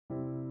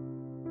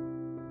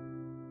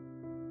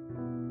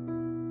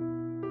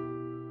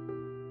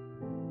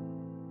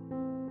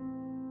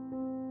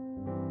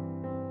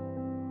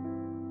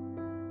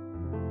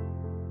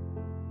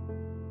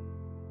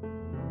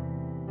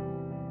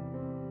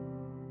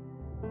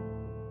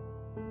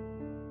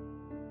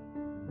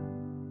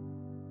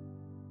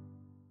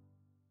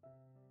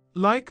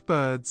Like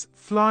birds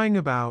flying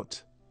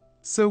about,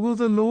 so will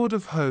the Lord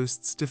of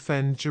hosts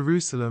defend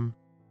Jerusalem.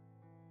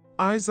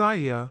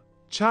 Isaiah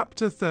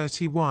chapter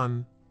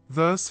 31,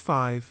 verse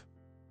 5.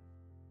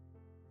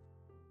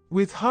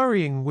 With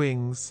hurrying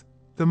wings,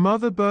 the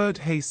mother bird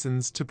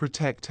hastens to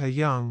protect her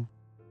young.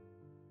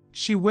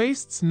 She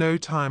wastes no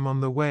time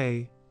on the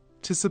way,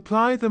 to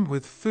supply them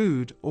with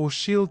food or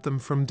shield them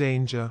from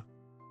danger.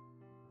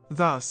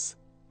 Thus,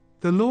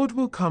 the Lord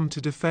will come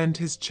to defend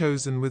his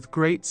chosen with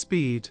great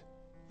speed,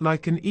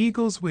 like an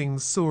eagle's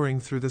wings soaring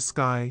through the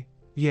sky,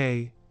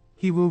 yea,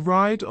 he will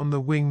ride on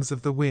the wings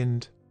of the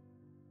wind.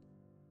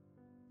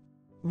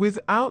 With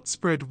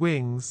outspread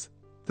wings,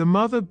 the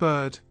mother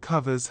bird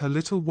covers her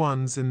little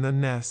ones in the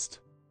nest.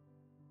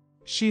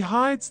 She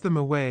hides them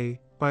away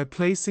by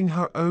placing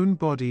her own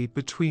body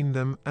between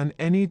them and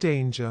any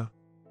danger.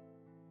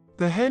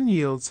 The hen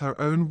yields her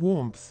own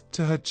warmth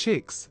to her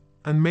chicks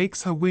and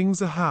makes her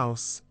wings a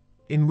house,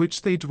 in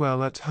which they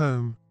dwell at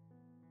home.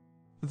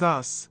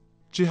 Thus,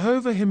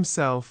 Jehovah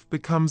himself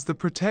becomes the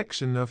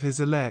protection of his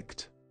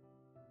elect.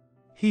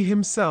 He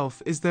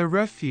himself is their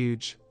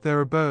refuge, their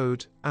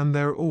abode, and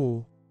their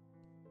all.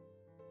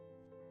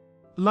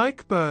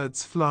 Like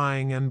birds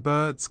flying and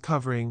birds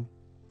covering,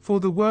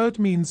 for the word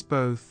means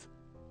both,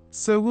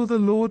 so will the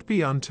Lord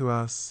be unto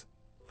us,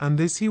 and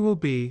this he will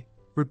be,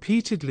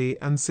 repeatedly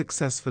and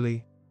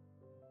successfully.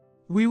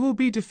 We will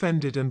be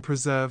defended and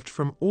preserved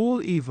from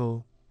all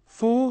evil,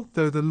 for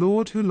though the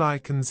Lord who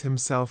likens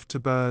himself to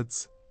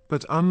birds,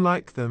 but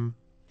unlike them,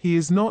 he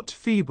is not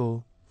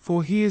feeble,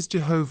 for he is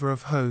Jehovah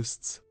of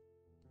hosts.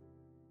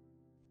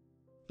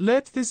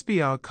 Let this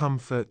be our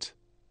comfort,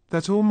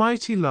 that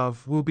Almighty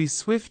love will be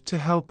swift to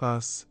help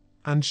us,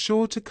 and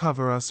sure to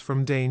cover us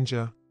from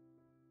danger.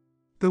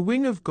 The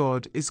wing of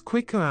God is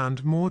quicker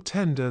and more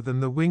tender than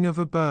the wing of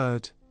a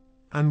bird,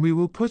 and we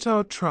will put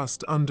our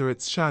trust under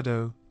its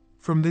shadow,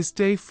 from this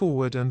day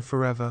forward and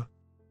forever.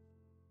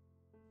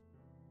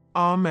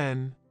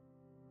 Amen.